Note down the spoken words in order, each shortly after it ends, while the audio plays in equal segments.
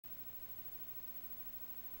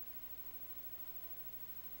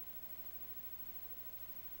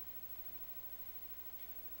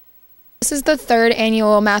This is the third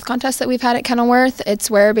annual math contest that we've had at Kenilworth. It's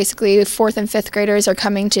where basically 4th and 5th graders are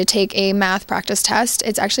coming to take a math practice test.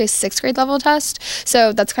 It's actually a 6th grade level test,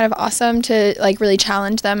 so that's kind of awesome to like really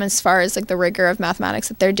challenge them as far as like the rigor of mathematics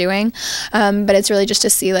that they're doing. But it's really just to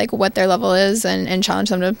see like what their level is and challenge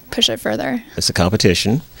them to push it further. It's a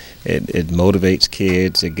competition. It motivates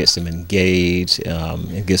kids, it gets them engaged,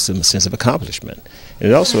 it gives them a sense of accomplishment. And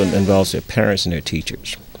it also involves their parents and their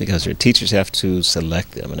teachers, because their teachers have to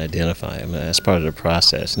select them and identify them as part of the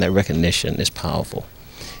process, and that recognition is powerful.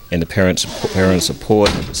 And the parents support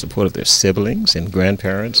of their siblings and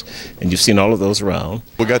grandparents, and you've seen all of those around.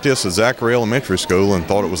 We got this at Zachary Elementary School and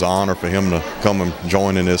thought it was an honor for him to come and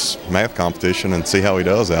join in this math competition and see how he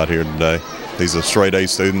does out here today. He's a straight A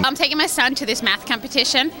student. I'm taking my son to this math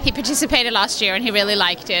competition. He participated last year and he really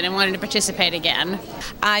liked it and wanted to participate again.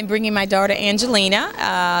 I'm bringing my daughter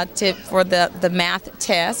Angelina for the math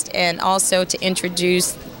test, and also to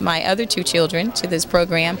introduce my other 2 children to this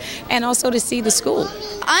program, and also to see the school.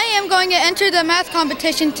 I am going to enter the math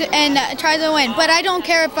competition and try to win, but I don't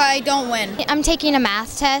care if I don't win. I'm taking a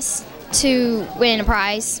math test to win a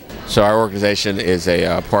prize. So our organization is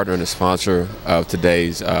a partner and a sponsor of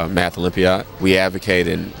today's Math Olympiad. We advocate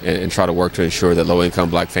and try to work to ensure that low-income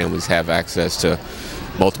black families have access to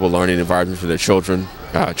multiple learning environments for their children,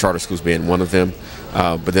 charter schools being one of them.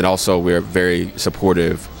 But then also we're very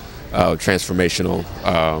supportive of transformational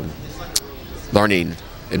learning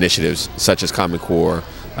initiatives such as Common Core,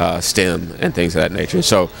 STEM, and things of that nature.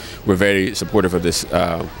 So we're very supportive of this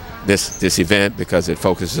this event because it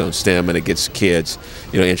focuses on STEM and it gets kids,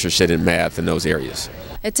 interested in math in those areas.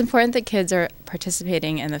 It's important that kids are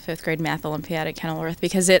participating in the 5th grade Math Olympiad at Kenilworth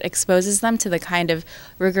because it exposes them to the kind of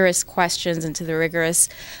rigorous questions and to the rigorous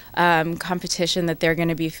competition that they're going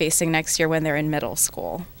to be facing next year when they're in middle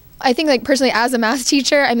school. I think, like, personally, as a math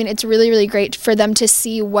teacher, I mean, it's really, really great for them to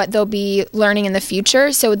see what they'll be learning in the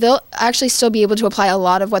future. So they'll actually still be able to apply a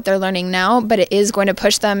lot of what they're learning now, but it is going to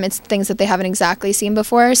push them. It's things that they haven't exactly seen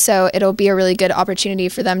before. So it'll be a really good opportunity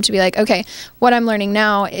for them to be like, okay, what I'm learning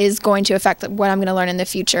now is going to affect what I'm going to learn in the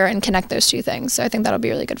future, and connect those 2 things. So I think that'll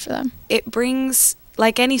be really good for them. It brings,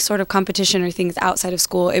 like any sort of competition or things outside of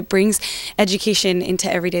school, it brings education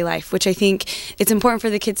into everyday life, which I think it's important for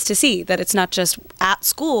the kids to see, that it's not just at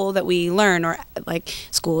school that we learn, or like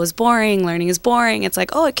school is boring, learning is boring. It's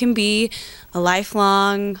like, oh, it can be a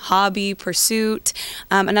lifelong hobby, pursuit.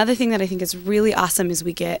 Another thing that I think is really awesome is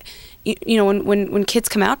we get, when kids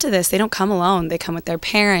come out to this, they don't come alone. They come with their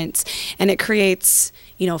parents, and it creates,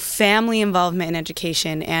 family involvement in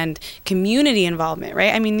education and community involvement,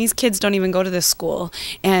 right? I mean, these kids don't even go to this school,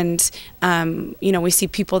 and we see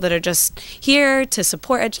people that are just here to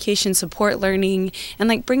support education, support learning, and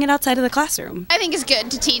like bring it outside of the classroom. I think it's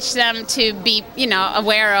good to teach them to be,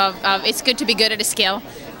 aware of it's good to be good at a skill,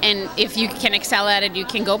 and if you can excel at it, you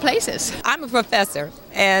can go places. I'm a professor,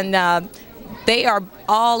 and they are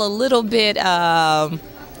all a little bit,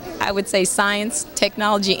 I would say, science,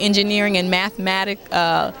 technology, engineering, and mathematics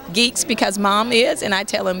geeks, because Mom is, and I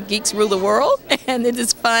tell them geeks rule the world, and it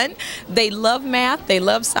is fun. They love math, they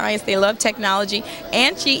love science, they love technology.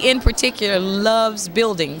 Angie in particular loves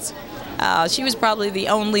buildings. She was probably the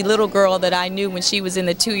only little girl that I knew when she was in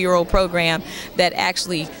the 2-year-old program that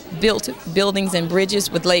actually built buildings and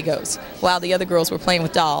bridges with Legos, while the other girls were playing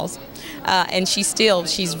with dolls. And she's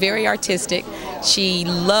very artistic. She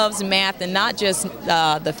loves math, and not just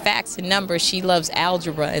the facts and numbers. She loves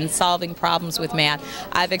algebra and solving problems with math.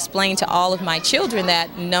 I've explained to all of my children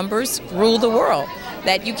that numbers rule the world,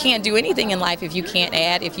 that you can't do anything in life if you can't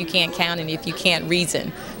add, if you can't count, and if you can't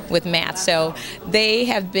reason with math. So they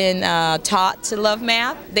have been taught to love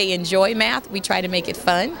math. They enjoy math. We try to make it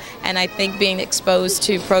fun, and I think being exposed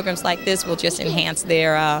to programs like this will just enhance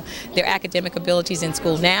their academic abilities in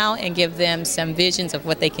school now and give them some visions of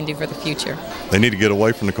what they can do for the future. They need to get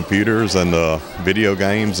away from the computers and video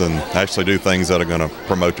games and actually do things that are going to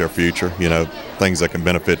promote their future, things that can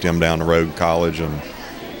benefit them down the road in college and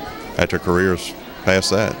at their careers past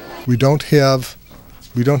that. We don't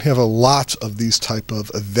have a lot of these type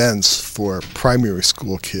of events for primary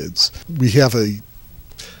school kids. We have an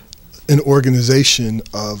organization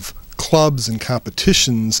of clubs and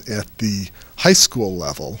competitions at the high school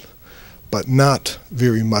level, but not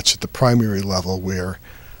very much at the primary level, where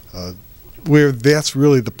that's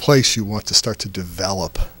really the place you want to start to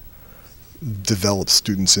develop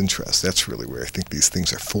students' interests. That's really where I think these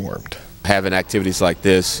things are formed. Having activities like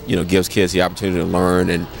this, gives kids the opportunity to learn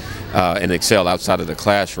and excel outside of the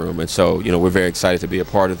classroom, and so we're very excited to be a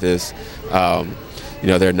part of this.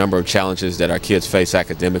 there are a number of challenges that our kids face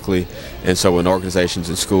academically, and so when organizations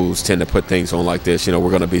and schools tend to put things on like this, we're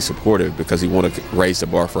going to be supportive because we want to raise the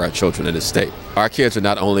bar for our children in the state. Our kids are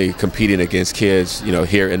not only competing against kids,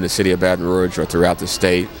 here in the city of Baton Rouge or throughout the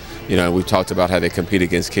state. We've talked about how they compete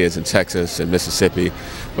against kids in Texas and Mississippi,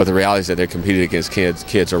 but the reality is that they're competing against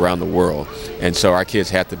kids around the world. And so our kids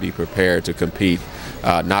have to be prepared to compete,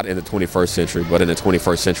 not in the 21st century, but in the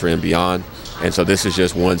 21st century and beyond. And so this is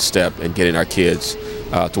just one step in getting our kids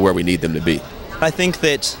to where we need them to be. I think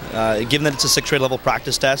that given that it's a 6th grade level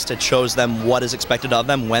practice test, it shows them what is expected of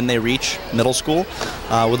them when they reach middle school,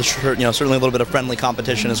 with certainly a little bit of friendly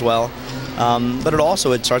competition as well. But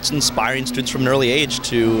it starts inspiring students from an early age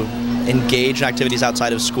to engage in activities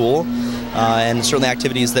outside of school, and certainly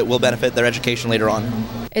activities that will benefit their education later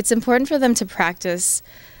on. It's important for them to practice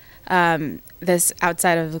this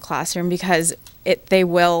outside of the classroom because they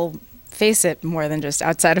will face it more than just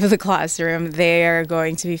outside of the classroom. They are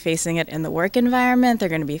going to be facing it in the work environment. They're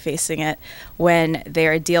going to be facing it when they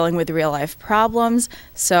are dealing with real life problems.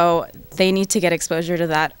 So they need to get exposure to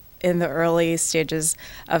that in the early stages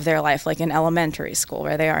of their life, like in elementary school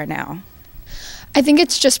where they are now. I think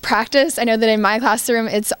it's just practice. I know that in my classroom,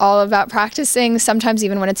 it's all about practicing. Sometimes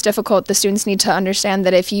even when it's difficult, the students need to understand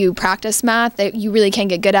that if you practice math, that you really can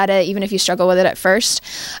get good at it, even if you struggle with it at first.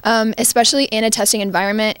 Especially in a testing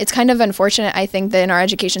environment, it's kind of unfortunate, I think, that in our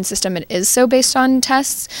education system, it is so based on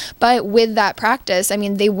tests. But with that practice,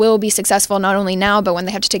 they will be successful not only now, but when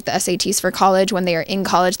they have to take the SATs for college, when they are in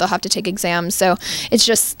college, they'll have to take exams. So it's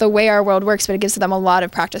just the way our world works, but it gives them a lot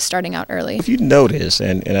of practice starting out early. If you notice,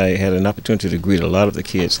 and I had an opportunity to greet a lot of the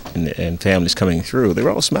kids and families coming through, they were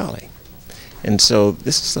all smiling. And so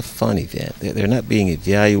this is a fun event. They're not being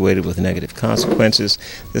evaluated with negative consequences.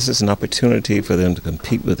 This is an opportunity for them to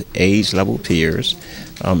compete with age-level peers,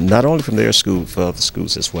 not only from their school, but other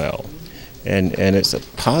schools as well. And it's a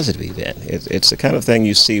positive event. It's the kind of thing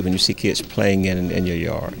you see when you see kids playing in your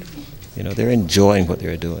yard. They're enjoying what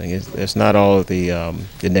they're doing. It's not all of the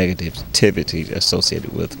negativity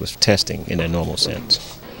associated with testing in a normal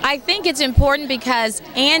sense. I think it's important because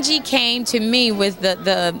Angie came to me with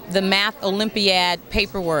the Math Olympiad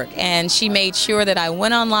paperwork, and she made sure that I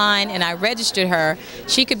went online and I registered her.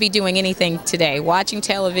 She could be doing anything today, watching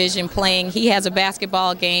television, playing. He has a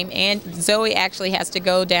basketball game, and Zoe actually has to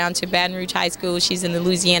go down to Baton Rouge High School. She's in the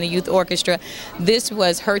Louisiana Youth Orchestra. This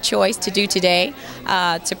was her choice to do today,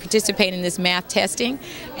 to participate in this math testing.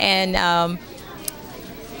 And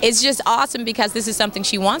it's just awesome because this is something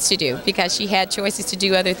she wants to do, because she had choices to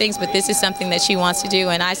do other things, but this is something that she wants to do,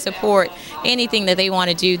 and I support anything that they want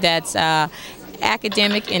to do that's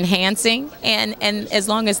academic enhancing, and as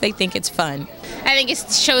long as they think it's fun. I think it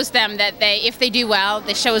shows them that if they do well,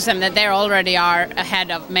 it shows them that they already are ahead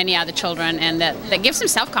of many other children, and that gives them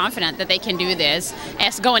self-confidence that they can do this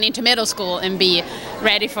as going into middle school and be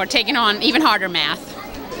ready for taking on even harder math.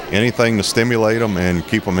 Anything to stimulate them and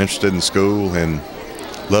keep them interested in school and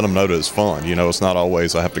let them know that it's fun. It's not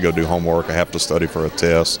always I have to go do homework, I have to study for a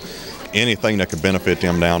test. Anything that could benefit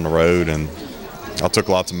them down the road. And I took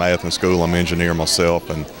lots of math in school. I'm an engineer myself,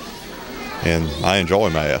 and I enjoy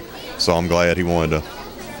math. So I'm glad he wanted to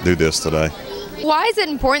do this today. Why is it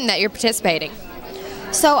important that you're participating?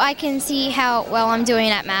 So I can see how well I'm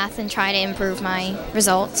doing at math and try to improve my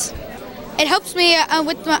results. It helps me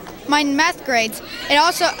with my math grades. It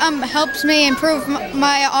also helps me improve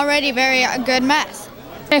my already very good math.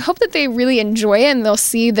 I hope that they really enjoy it and they'll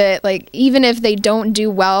see that, even if they don't do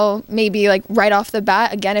well, maybe right off the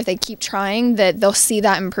bat, again, if they keep trying, that they'll see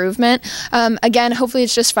that improvement. Again, hopefully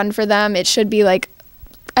it's just fun for them. It should be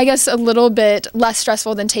I guess a little bit less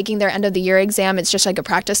stressful than taking their end of the year exam. It's just a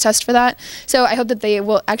practice test for that. So I hope that they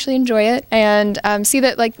will actually enjoy it and see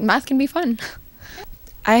that math can be fun.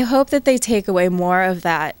 I hope that they take away more of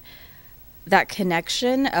that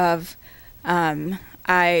connection of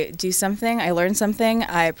I do something, I learn something,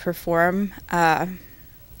 I perform, I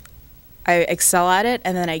excel at it,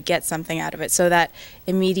 and then I get something out of it. So that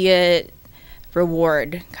immediate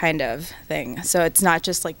reward kind of thing. So it's not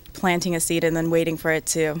just planting a seed and then waiting for it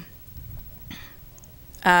to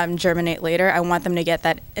germinate later. I want them to get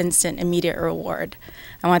that instant, immediate reward.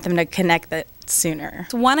 I want them to connect that sooner.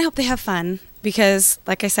 So one, I hope they have fun, because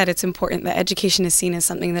like I said, it's important that education is seen as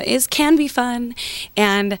something that can be fun,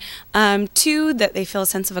 and two, that they feel a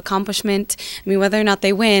sense of accomplishment. Whether or not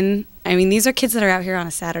they win, these are kids that are out here on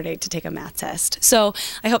a Saturday to take a math test. So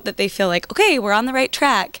I hope that they feel okay, we're on the right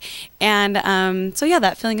track, and so yeah,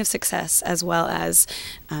 that feeling of success as well as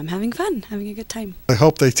having fun, having a good time. I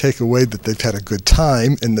hope they take away that they've had a good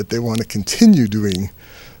time and that they want to continue doing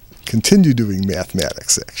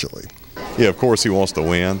mathematics, actually. Yeah, of course he wants to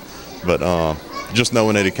win, but just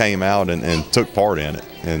knowing that he came out and took part in it,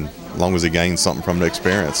 and as long as he gained something from the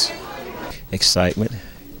experience. Excitement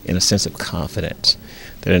and a sense of confidence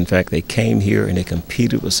that in fact they came here and they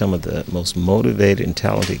competed with some of the most motivated and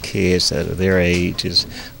talented kids that are their ages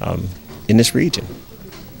in this region.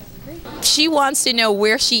 She wants to know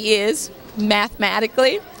where she is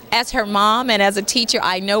mathematically. As her mom and as a teacher,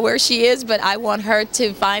 I know where she is, but I want her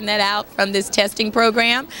to find that out from this testing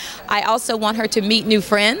program. I also want her to meet new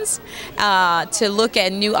friends, to look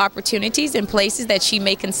at new opportunities and places that she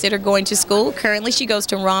may consider going to school. Currently, she goes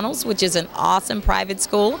to Ronald's, which is an awesome private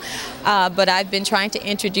school, but I've been trying to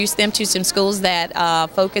introduce them to some schools that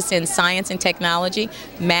focus in science and technology,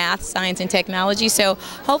 math, science, and technology. So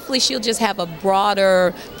hopefully she'll just have a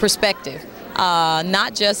broader perspective,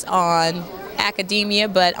 not just on academia,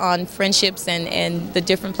 but on friendships and the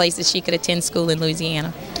different places she could attend school in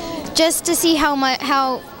Louisiana. Just to see how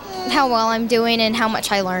well I'm doing and how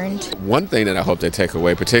much I learned. One thing that I hope they take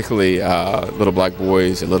away, particularly little black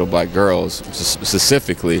boys and little black girls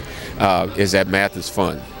specifically, is that math is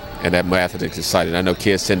fun and that math is exciting. I know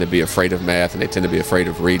kids tend to be afraid of math and they tend to be afraid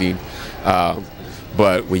of reading,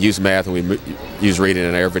 but we use math and we use reading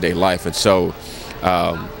in our everyday life, and so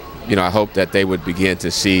I hope that they would begin to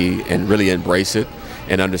see and really embrace it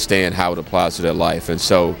and understand how it applies to their life. And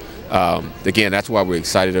so, again, that's why we're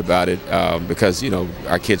excited about it, because,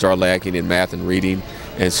 our kids are lacking in math and reading.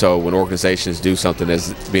 And so when organizations do something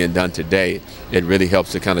that's being done today, it really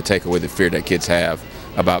helps to kind of take away the fear that kids have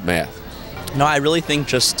about math. No, I really think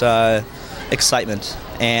just excitement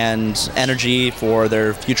and energy for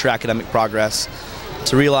their future academic progress,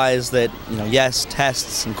 to realize that, yes,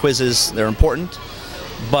 tests and quizzes, they're important,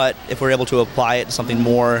 but if we're able to apply it to something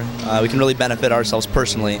more, we can really benefit ourselves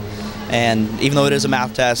personally. And even though it is a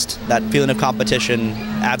math test, that feeling of competition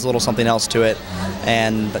adds a little something else to it.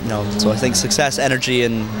 And so I think success, energy,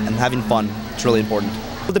 and having fun is really important.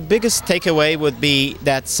 The biggest takeaway would be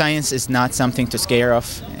that science is not something to scare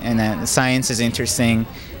off, and that science is interesting.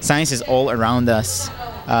 Science is all around us,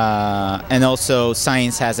 and also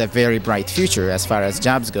science has a very bright future as far as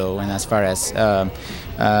jobs go and as far as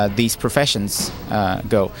these professions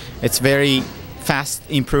go. It's very fast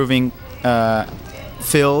improving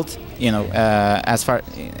field, as far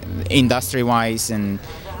industry-wise and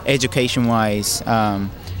education-wise,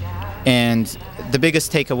 and the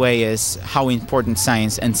biggest takeaway is how important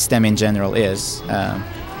science and STEM in general is.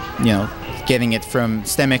 Getting it from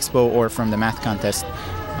STEM Expo or from the math contest,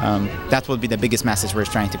 that will be the biggest message we're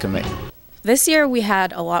trying to convey. This year we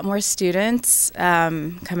had a lot more students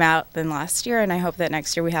come out than last year, and I hope that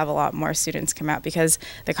next year we have a lot more students come out because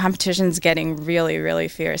the competition's getting really, really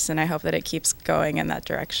fierce, and I hope that it keeps going in that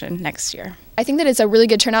direction next year. I think that it's a really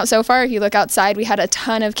good turnout so far. If you look outside, we had a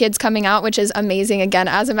ton of kids coming out, which is amazing. Again,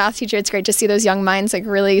 as a math teacher, it's great to see those young minds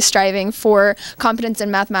really striving for competence in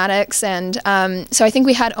mathematics. And so I think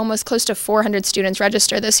we had almost close to 400 students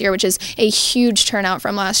register this year, which is a huge turnout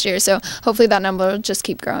from last year. So hopefully that number will just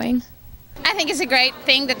keep growing. I think it's a great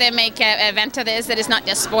thing that they make an event of this, that is not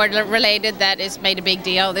just sport related, that is made a big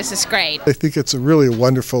deal. This is great. I think it's a really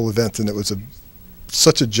wonderful event, and it was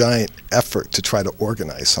such a giant effort to try to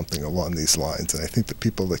organize something along these lines. And I think the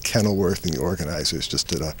people at Kenilworth and the organizers just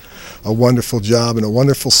did a wonderful job and a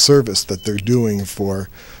wonderful service that they're doing for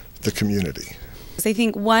the community. I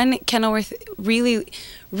think Kenilworth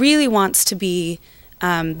really wants to be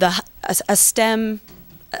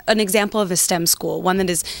an example of a STEM school, one that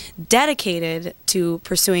is dedicated to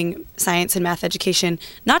pursuing science and math education,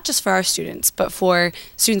 not just for our students, but for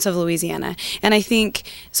students of Louisiana. And I think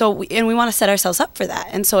so, and we want to set ourselves up for that.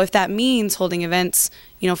 And so if that means holding events,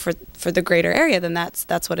 for the greater area, then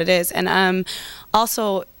that's what it is. And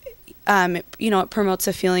also, it promotes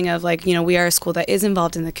a feeling of we are a school that is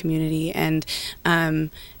involved in the community, and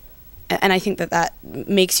I think that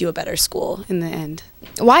makes you a better school in the end.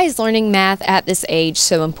 Why is learning math at this age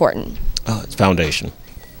so important? Oh, it's foundation.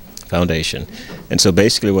 And so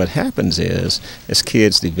basically what happens is, as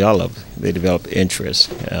kids develop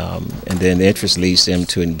interest, and then the interest leads them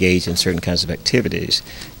to engage in certain kinds of activities,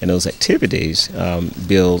 and those activities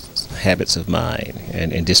build habits of mind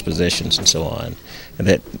and dispositions and so on, and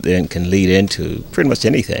that then can lead into pretty much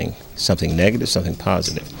anything, something negative, something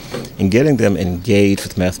positive. And getting them engaged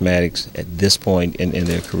with mathematics at this point in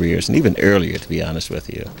their careers, and even earlier, to be honest with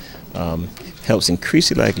you, helps increase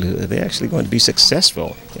the likelihood that they're actually going to be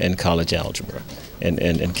successful in college algebra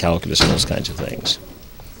and calculus and those kinds of things.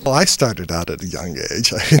 Well, I started out at a young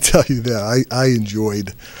age. I can tell you that.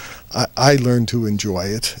 I learned to enjoy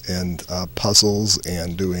it, and puzzles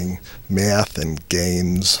and doing math and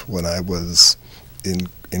games when I was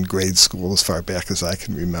in grade school as far back as I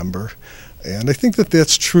can remember. And I think that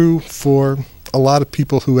that's true for a lot of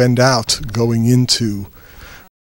people who end out going into